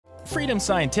Freedom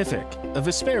Scientific, a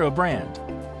Vispero brand.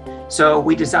 So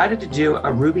we decided to do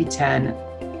a Ruby 10,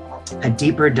 a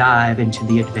deeper dive into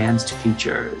the advanced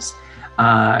features.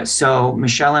 So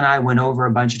Michelle and I went over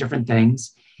a bunch of different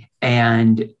things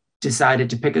and decided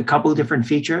to pick a couple of different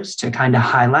features to kind of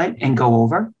highlight and go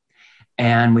over.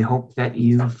 And we hope that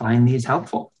you find these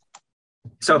helpful.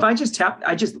 So if I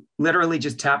literally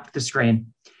just tapped the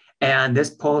screen and this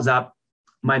pulls up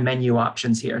my menu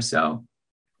options here. So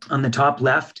on the top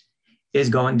left is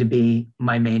going to be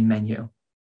my main menu.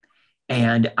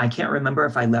 And I can't remember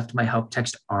if I left my help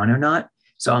text on or not.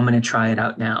 So I'm going to try it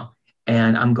out now.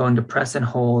 And I'm going to press and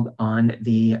hold on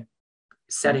the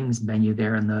settings menu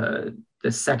there in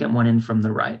the second one in from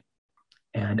the right.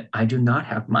 And I do not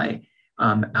have my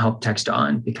help text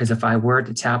on, because if I were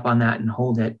to tap on that and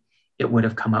hold it, it would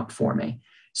have come up for me.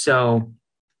 So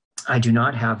I do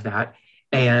not have that.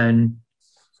 And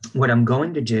what I'm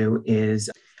going to do is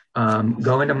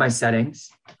go into my settings.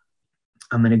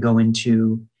 I'm going to go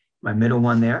into my middle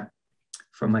one there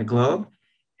for my globe.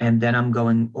 And then I'm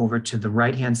going over to the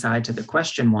right-hand side to the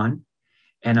question one.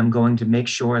 And I'm going to make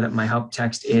sure that my help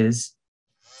text is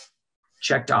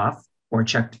checked off or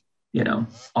checked,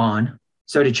 on.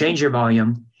 So to change your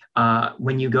volume,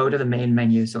 when you go to the main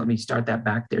menu, so let me start that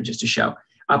back there just to show.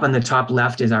 Up on the top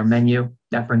left is our menu.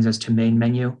 That brings us to main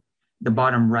menu. The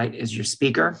bottom right is your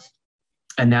speaker.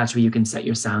 And that's where you can set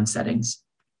your sound settings.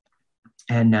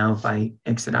 And now if I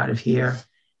exit out of here,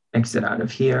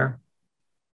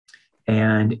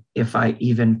 and if I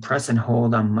even press and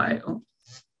hold on my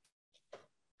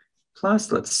plus,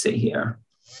 let's see here,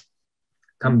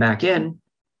 come back in,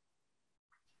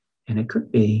 and it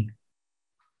could be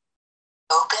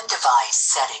open device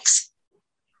settings.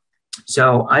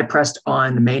 So I pressed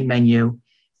on the main menu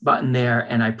button there,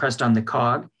 and I pressed on the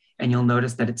cog, and you'll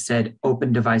notice that it said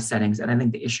open device settings. And I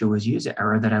think the issue was user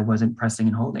error, that I wasn't pressing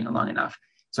and holding it long enough.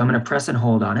 So I'm going to press and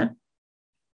hold on it.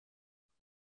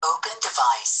 Open device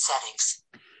settings.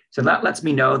 So that lets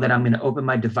me know that I'm going to open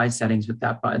my device settings with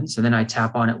that button. So then I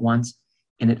tap on it once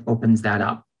and it opens that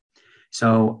up.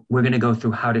 So we're going to go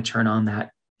through how to turn on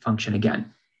that function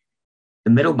again.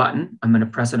 The middle button, I'm going to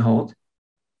press and hold.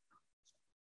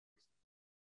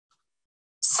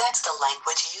 Set the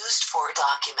language used for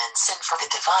documents and for the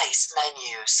device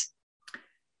menus.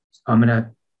 So I'm going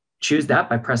to choose that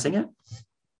by pressing it.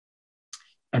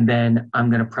 And then I'm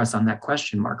going to press on that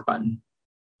question mark button.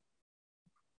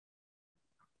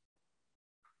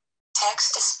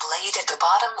 Text displayed at the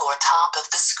bottom or top of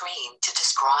the screen to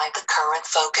describe the current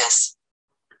focus.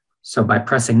 So by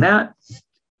pressing that,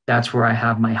 that's where I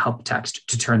have my help text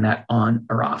to turn that on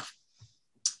or off.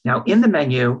 Now in the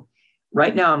menu,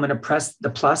 right now I'm going to press the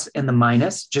plus and the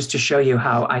minus just to show you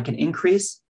how I can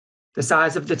increase the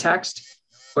size of the text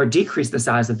or decrease the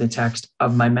size of the text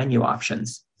of my menu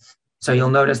options. So you'll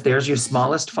notice there's your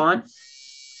smallest font,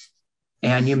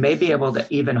 and you may be able to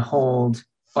even hold,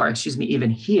 or excuse me, even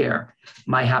hear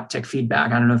my haptic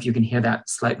feedback. I don't know if you can hear that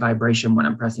slight vibration when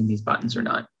I'm pressing these buttons or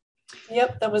not.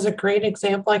 Yep, that was a great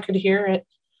example. I could hear it.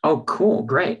 Oh, cool,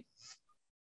 great.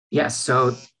 Yes,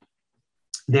 so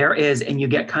there is, and you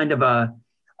get kind of a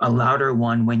louder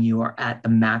one when you are at the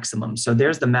maximum. So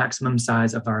there's the maximum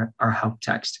size of our help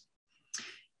text.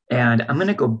 And I'm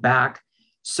gonna go back.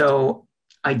 So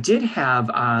I did have,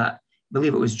 I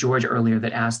believe it was George earlier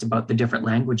that asked about the different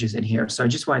languages in here. So I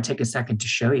just want to take a second to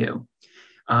show you.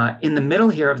 In the middle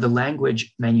here of the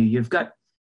language menu, you've got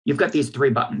these three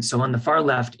buttons. So on the far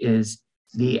left is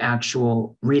the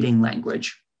actual reading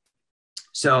language.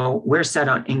 So we're set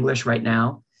on English right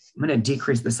now. I'm going to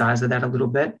decrease the size of that a little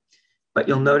bit, but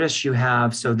you'll notice you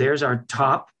have, so there's our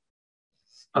top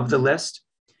of the list.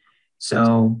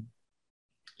 So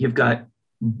you've got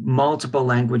multiple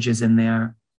languages in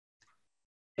there,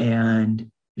 and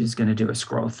I'm just going to do a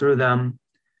scroll through them.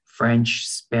 French,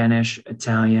 Spanish,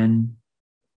 Italian,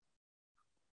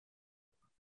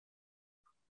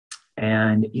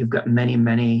 and you've got many,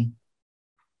 many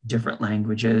different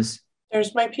languages.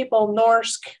 There's my people,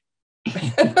 Norsk.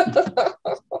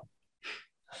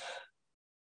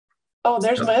 Oh,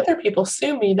 there's my other people,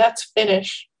 Sumi, that's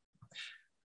Finnish.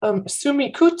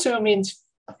 Sumi Kutsu means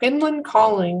Finland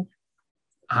calling.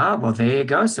 Ah, well, there you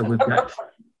go. So we've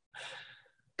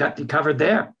got you covered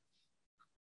there.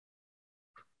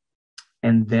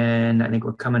 And then I think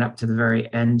we're coming up to the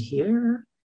very end here.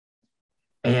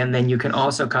 And then you can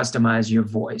also customize your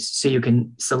voice. So you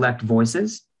can select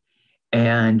voices.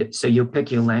 And so you'll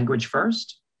pick your language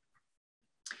first.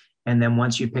 And then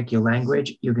once you pick your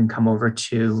language, you can come over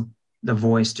to the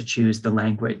voice to choose the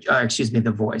language,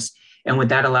 the voice. And what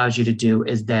that allows you to do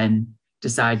is then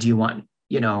decide, do you want,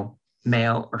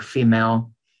 male or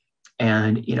female?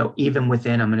 And, even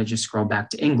within, I'm going to just scroll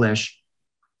back to English.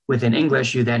 Within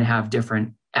English, you then have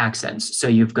different accents. So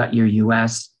you've got your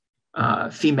US,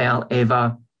 female,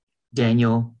 Ava,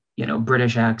 Daniel,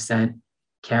 British accent,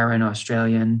 Karen,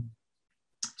 Australian.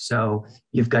 So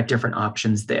you've got different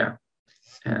options there.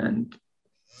 And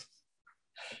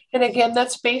again,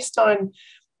 that's based on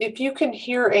if you can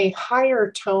hear a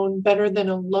higher tone better than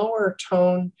a lower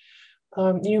tone,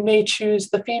 you may choose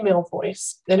the female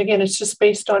voice. And again, it's just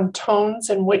based on tones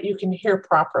and what you can hear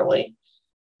properly.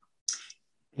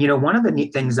 One of the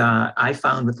neat things I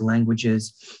found with the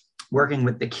languages working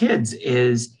with the kids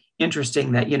is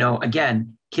interesting that,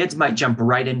 again, kids might jump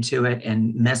right into it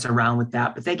and mess around with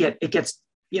that, but it gets,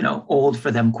 old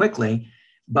for them quickly.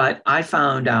 But I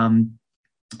found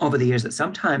over the years that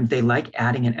sometimes they like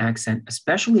adding an accent,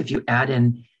 especially if you add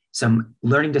in some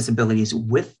learning disabilities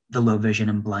with the low vision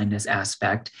and blindness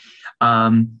aspect.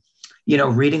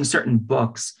 Reading certain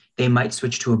books, they might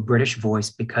switch to a British voice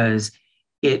because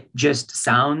it just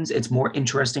it's more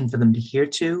interesting for them to hear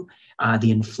to.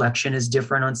 The inflection is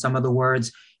different on some of the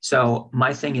words. So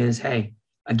my thing is, hey,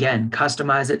 again,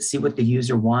 customize it, see what the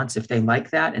user wants. If they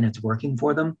like that and it's working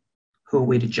for them, who are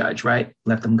we to judge, right?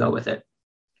 Let them go with it.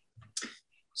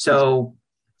 So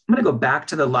I'm going to go back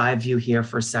to the live view here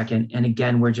for a second. And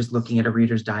again, we're just looking at a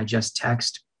Reader's Digest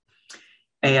text.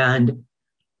 And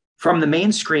from the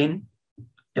main screen,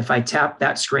 if I tap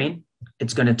that screen,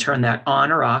 it's going to turn that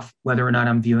on or off, whether or not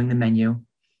I'm viewing the menu.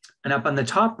 And up on the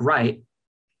top right,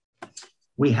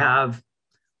 we have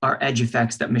our edge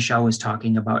effects that Michelle was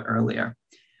talking about earlier.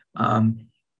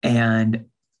 And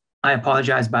I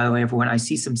apologize, by the way, everyone. I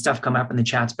see some stuff come up in the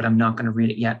chats, but I'm not going to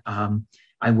read it yet.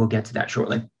 I will get to that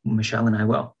shortly. Michelle and I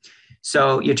will.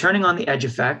 So you're turning on the edge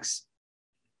effects,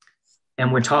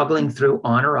 and we're toggling through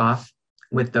on or off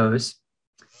with those.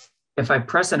 If I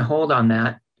press and hold on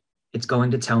that, it's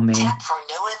going to tell me. Tap for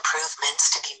no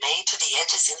improvements to be made to the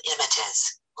edges in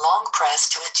images. Long press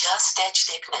to adjust edge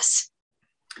thickness.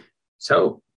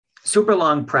 So super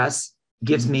long press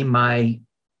gives me my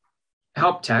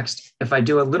help text. If I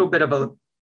do a little bit of a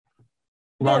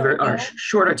longer or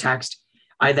shorter text,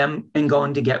 I then am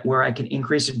going to get where I can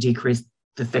increase or decrease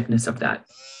the thickness of that.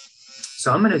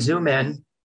 So I'm going to zoom in.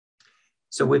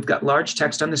 So we've got large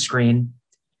text on the screen.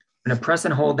 I'm going to press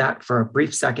and hold that for a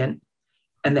brief second.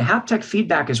 And the haptic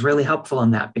feedback is really helpful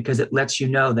on that because it lets you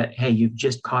know that, hey, you've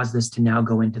just caused this to now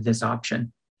go into this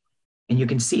option. And you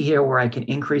can see here where I can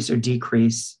increase or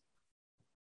decrease.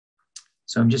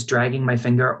 So I'm just dragging my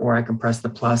finger, or I can press the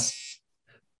plus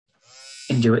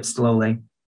and do it slowly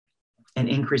and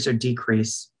increase or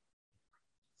decrease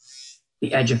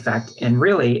the edge effect. And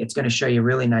really, it's going to show you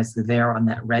really nicely there on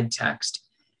that red text.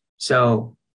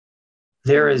 So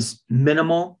there is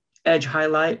minimal edge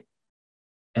highlight,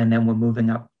 and then we're moving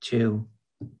up to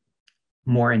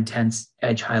more intense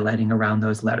edge highlighting around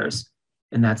those letters.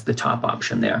 And that's the top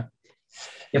option there.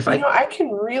 I can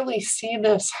really see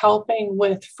this helping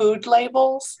with food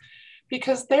labels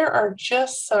because there are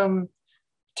just some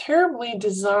terribly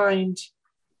designed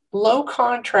low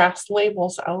contrast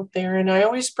labels out there. And I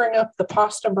always bring up the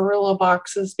Pasta Barilla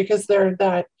boxes because they're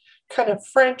that kind of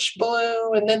French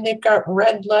blue, and then they've got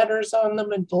red letters on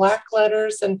them and black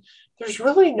letters, and there's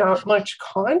really not much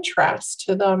contrast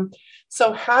to them.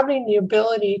 So having the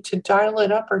ability to dial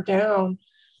it up or down,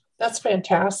 that's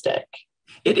fantastic.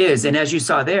 It is. And as you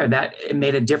saw there, that it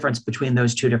made a difference between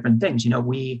those two different things.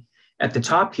 We at the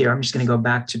top here, I'm just going to go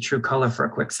back to True Color for a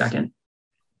quick second.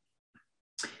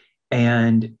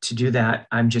 And to do that,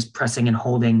 I'm just pressing and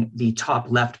holding the top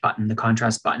left button, the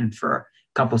contrast button, for a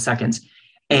couple seconds.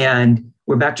 And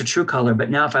we're back to True Color. But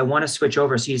now if I want to switch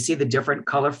over, so you see the different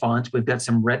color fonts, we've got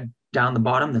some red down the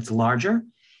bottom that's larger,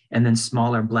 and then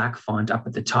smaller black font up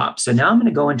at the top. So now I'm going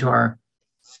to go into our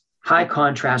high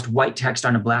contrast white text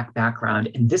on a black background.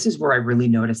 And this is where I really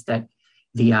noticed that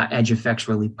the edge effects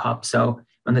really pop. So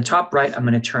on the top right, I'm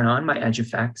going to turn on my edge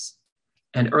effects.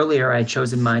 And earlier I had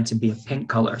chosen mine to be a pink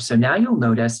color. So now you'll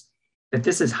notice that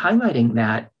this is highlighting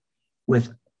that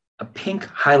with a pink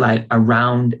highlight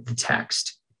around the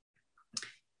text.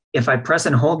 If I press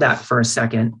and hold that for a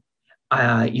second,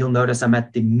 you'll notice I'm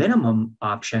at the minimum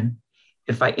option.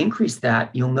 If I increase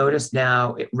that, you'll notice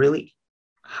now it really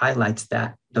highlights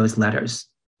those letters.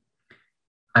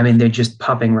 I mean, they're just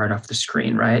popping right off the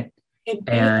screen, right? It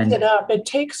beats it up. It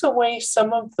takes away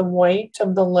some of the white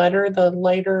of the letter, the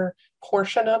lighter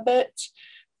portion of it,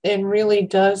 and really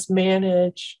does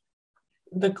manage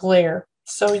the glare.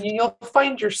 So you'll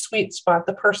find your sweet spot.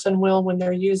 The person will when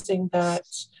they're using that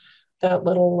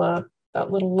little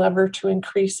lever to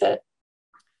increase it.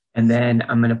 And then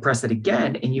I'm going to press it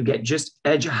again, and you get just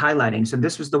edge highlighting. So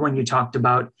this was the one you talked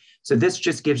about So this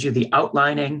just gives you the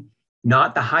outlining,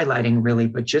 not the highlighting really,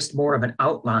 but just more of an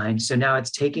outline. So now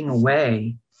it's taking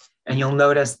away, and you'll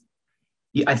notice,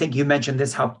 I think you mentioned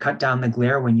this helped cut down the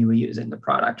glare when you were using the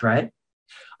product, right?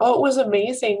 Oh, it was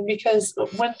amazing because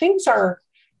when things are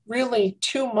really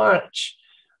too much,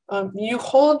 you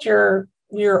hold your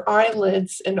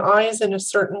eyelids and eyes in a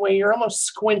certain way. You're almost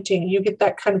squinting. You get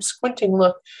that kind of squinting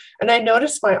look. And I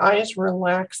noticed my eyes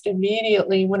relaxed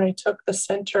immediately when I took the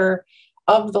center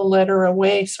of the letter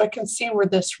away. So I can see where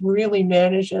this really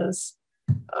manages,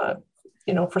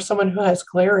 for someone who has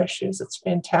glare issues. It's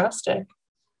fantastic.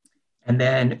 And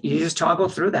then you just toggle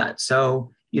through that.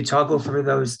 So you toggle through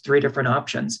those 3 different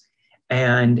options.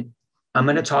 And I'm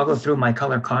going to toggle through my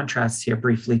color contrasts here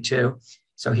briefly too.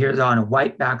 So here's on a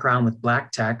white background with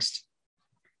black text.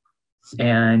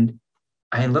 And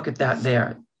I look at that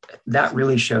there. That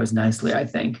really shows nicely, I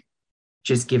think,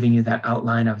 just giving you that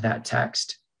outline of that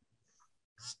text.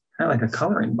 Kind of like a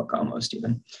coloring book almost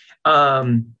even.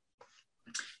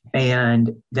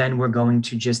 And then we're going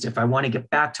to just, if I want to get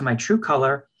back to my true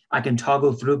color, I can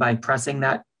toggle through by pressing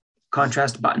that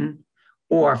contrast button,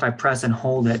 or if I press and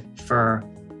hold it for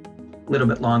a little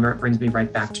bit longer, it brings me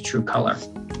right back to true color.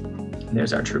 And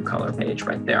there's our true color page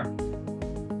right there.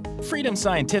 Freedom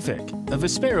Scientific, a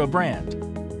Vispero brand.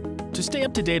 To stay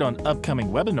up to date on upcoming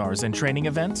webinars and training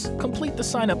events, complete the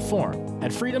sign-up form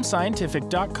at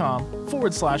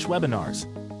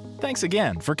freedomscientific.com/webinars. Thanks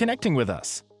again for connecting with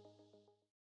us.